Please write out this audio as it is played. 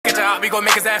out, we gon'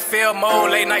 make his ass feel more.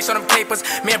 Late night, show them papers.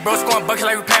 Me and bro scoring buckets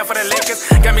like we paying for the Lakers.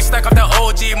 Got me stuck off the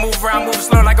OG, move around, move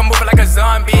slow like I'm moving like a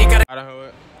zombie.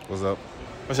 What's up?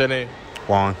 What's your name?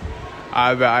 Juan.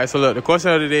 Alright, so look, the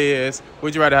question of the day is,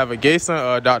 would you rather have a gay son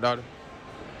or a thought daughter?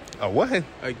 A what?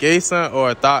 A gay son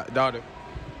or a thought daughter?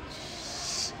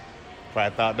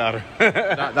 Probably thought daughter.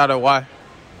 Thought daughter, why?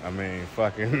 I mean,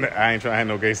 fucking, I ain't trying to have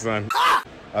no gay son.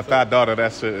 A thought daughter,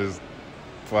 that shit is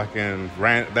fucking,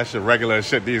 that shit regular as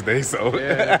shit these days, so.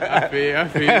 Yeah, I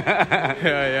feel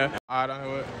yeah. Alright, I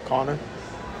know it. Connor.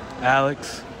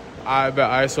 Alex.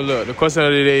 Alright, so look, the question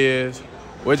of the day is,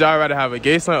 would y'all rather have a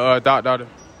gay son or a thought daughter?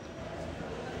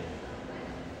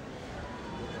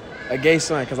 A gay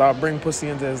son, because I'll bring pussy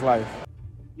into his life.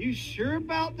 You sure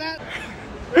about that?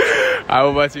 Alright,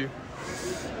 what about you?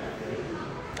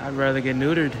 I'd rather get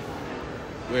neutered.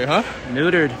 Wait, huh?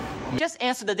 Neutered. Just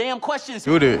answer the damn questions.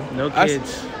 Neutered. No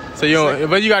kids. So you don't,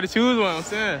 but you gotta choose one, I'm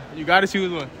saying. You gotta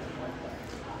choose one.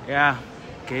 Yeah,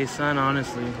 gay son,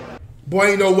 honestly.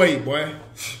 Boy, ain't no way, boy.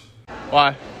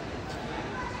 Why?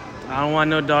 I don't want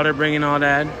no daughter bringing all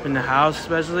that in the house,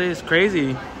 especially. It's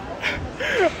crazy.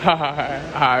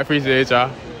 I appreciate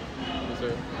y'all.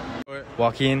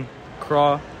 Joaquin.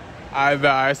 Craw.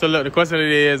 Alright, so look, the question of the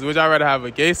day is, would y'all rather have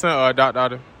a gay son or a thought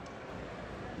daughter?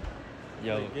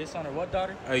 Yo. Gay son or what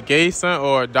daughter? A gay son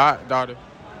or a thought daughter?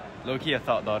 Low-key a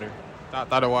thought daughter.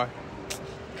 Thought daughter, why?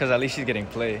 Because at least she's getting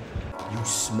play. You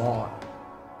smart.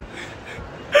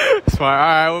 Smart.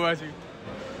 Alright, what about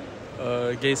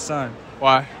you? Gay son.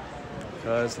 Why?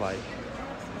 Because, like,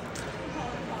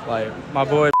 my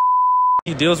boy,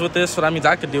 he deals with this, so that means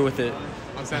I could deal with it.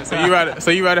 I'm saying, so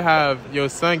you rather have your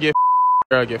son get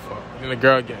girl get fucked than a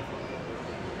girl get fucked?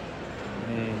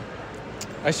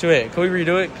 Actually, wait, can we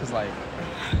redo it? Because, like,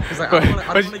 I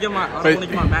don't want to get my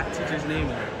math teacher's name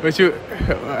in. But you,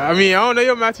 I mean, I don't know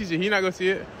your math teacher. He not gonna see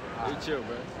it. Hey, chill,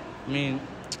 bro. I mean,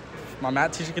 if my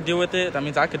math teacher could deal with it, that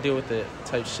means I could deal with it,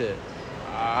 type shit.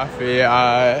 I feel it.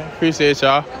 I appreciate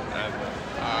y'all.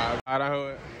 I don't know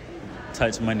it.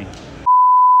 Touch money.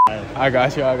 I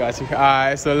got you.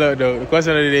 Alright, so look though, the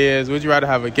question of the day is, would you rather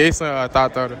have a gay son or a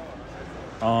thought daughter?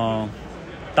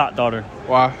 Thought daughter.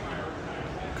 Why?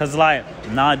 Cause like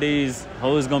nowadays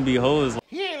hoes gonna be hoes.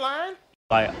 He ain't lying.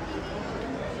 Like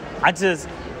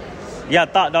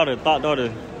thought daughter.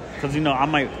 Cause you know I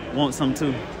might want some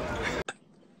too.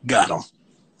 Got him.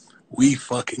 We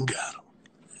fucking got him.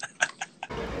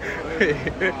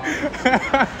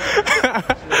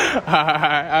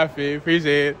 I feel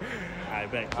appreciate it. I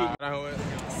bet.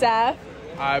 Saf.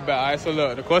 Alright, so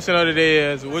look, the question of the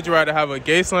day is, would you rather have a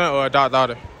gay son or a thought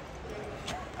daughter?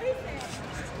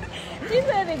 You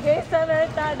said a gay son or a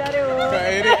thought daughter.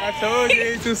 I told you,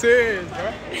 it ain't too serious,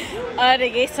 bro. The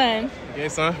gay son. Gay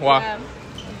son? Why?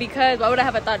 Because why would I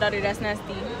have a thought daughter? That's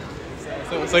nasty.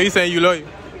 So you saying you loyal?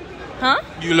 Huh?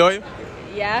 You loyal?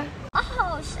 Yeah.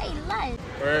 Oh, say life.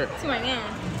 Word. To my man.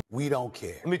 We don't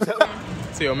care. Let me tell you.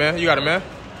 See your man? You got a man?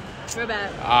 Real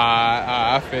bad.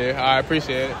 I feel. I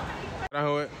appreciate it.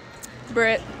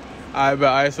 Britt.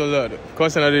 Alright, so look, the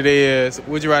question of the day is,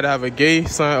 would you rather have a gay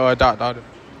son or a thought daughter?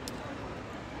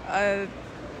 A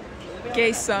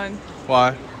gay son.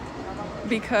 Why?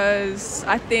 Because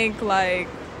I think like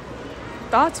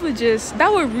thoughts that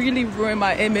would really ruin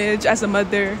my image as a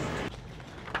mother.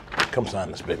 Come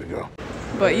sign this, baby girl.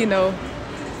 But you know,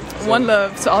 one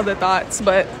love to all the thoughts,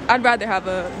 but I'd rather have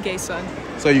a gay son.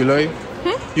 So you loyal?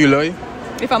 You loyal?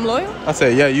 If I'm loyal? I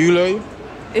said, yeah, you loyal?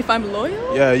 If I'm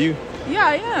loyal? Yeah, you. Yeah,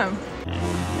 I am.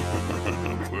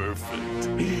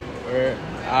 Perfect. Word.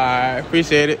 I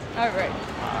appreciate it. Alright.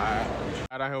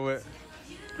 I don't know what.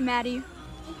 Maddie.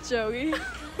 Joey.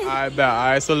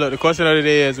 Alright, so look, the question of the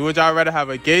day is, would y'all rather have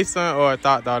a gay son or a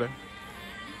thought daughter?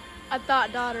 A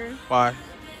thought daughter. Why?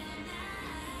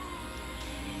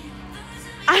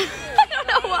 I don't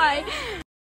know why.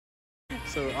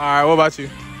 So, alright, what about you?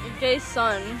 A gay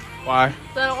son. Why?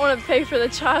 So I don't want to pay for the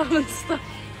child and stuff.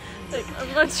 Like,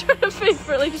 I'm not trying to pay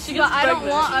for like she gets I don't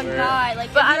want a guy.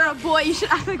 Like, but if you're a boy, you should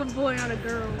act like a boy, not a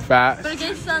girl. Facts. But a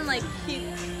gay son, like,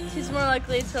 he's more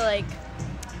likely to, like,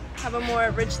 have a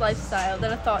more rich lifestyle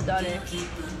than a thought daughter. She's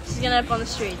gonna end up on the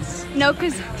streets. No,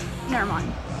 because, never mind.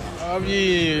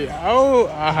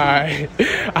 Alright.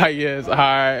 I guess.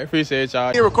 Alright, appreciate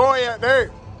y'all. You record yet,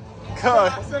 dude?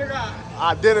 Cause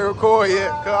I didn't record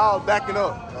yet, cause I was backing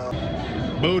up.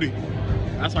 Booty.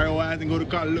 That's why your ass didn't go to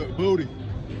college. Look, booty.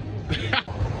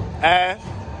 Ass.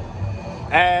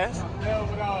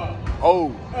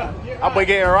 Oh, I'm gonna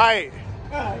get it right.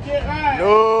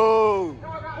 No.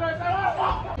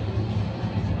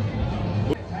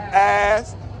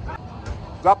 Ass.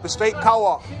 Drop the straight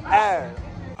co-op. Ass.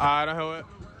 I don't know it.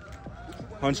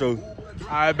 Honcho.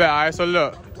 I bet. All right, so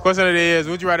look, question of the day is,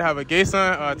 would you rather have a gay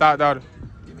son or a thought daughter?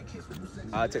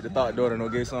 I take the thought daughter, no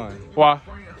gay son. Why?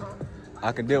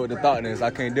 I can deal with the thoughtness.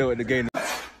 I can't deal with the gayness.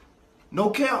 No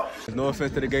cap. No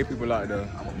offense to the gay people out there,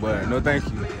 but no thank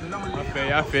you.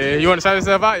 I feel. You want to shout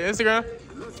yourself out? Your Instagram?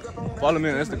 Follow me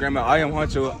on Instagram at I am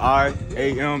Honcho,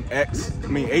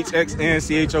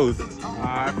 HXNCHO.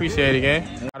 I appreciate it, gang.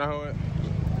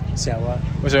 Say what?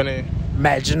 What's your name?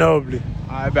 Matt Ginobili.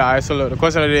 I bet. All right, so look, the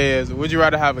question of the day is, would you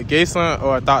rather have a gay son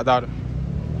or a thought daughter?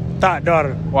 Thought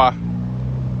daughter. Why?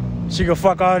 She can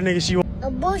fuck all the niggas she want.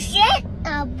 A bullshit.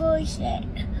 A bullshit.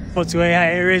 I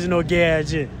ain't raising no gay ass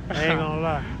shit. I ain't gonna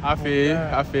lie. I feel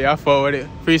I fuck with it.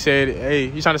 Appreciate it. Hey,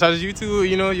 you trying to shout your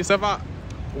YouTube, yourself out?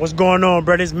 What's going on,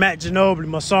 bro? This Matt Ginobili.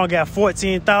 My song got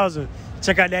 14,000.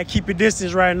 Check out that Keep It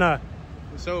Distance right now.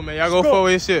 So, man, y'all go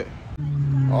forward with shit.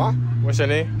 Huh? What's your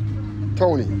name?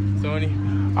 Tony. Tony.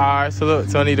 All right, so look,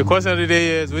 Tony, the question of the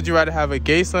day is, would you rather have a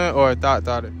gay son or a thought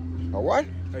daughter? A what?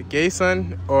 A gay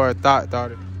son or a thought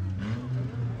daughter?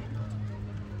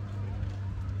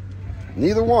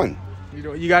 Neither one.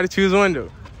 You got to choose one, though.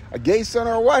 A gay son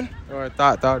or what? Or a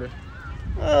thought daughter?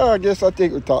 I guess I'll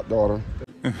take the thought daughter.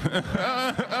 The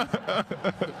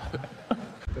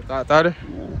thought daughter?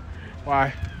 Yeah.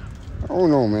 Why? I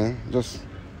don't know, man. Just.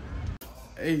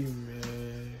 Hey,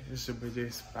 man. It's your boy J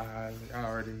Spies. I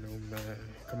already know, man.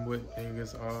 Come with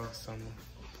bangers all summer.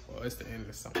 Well, it's the end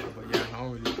of summer, but yeah, I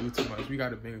don't really do too much. We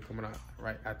got a banger coming out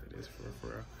right after this, for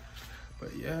real.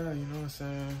 But yeah, you know what I'm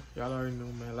saying? Y'all already know,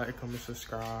 man. Like, comment,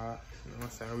 subscribe. You know what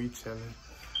I'm saying? We chilling.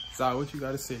 Zai, what you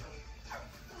gotta say?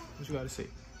 What you gotta say?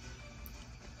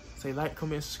 Say like,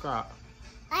 comment, subscribe.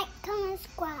 Like, comment,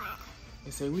 subscribe.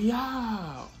 And say, we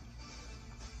out.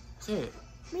 Say it.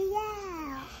 We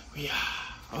out. We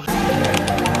out.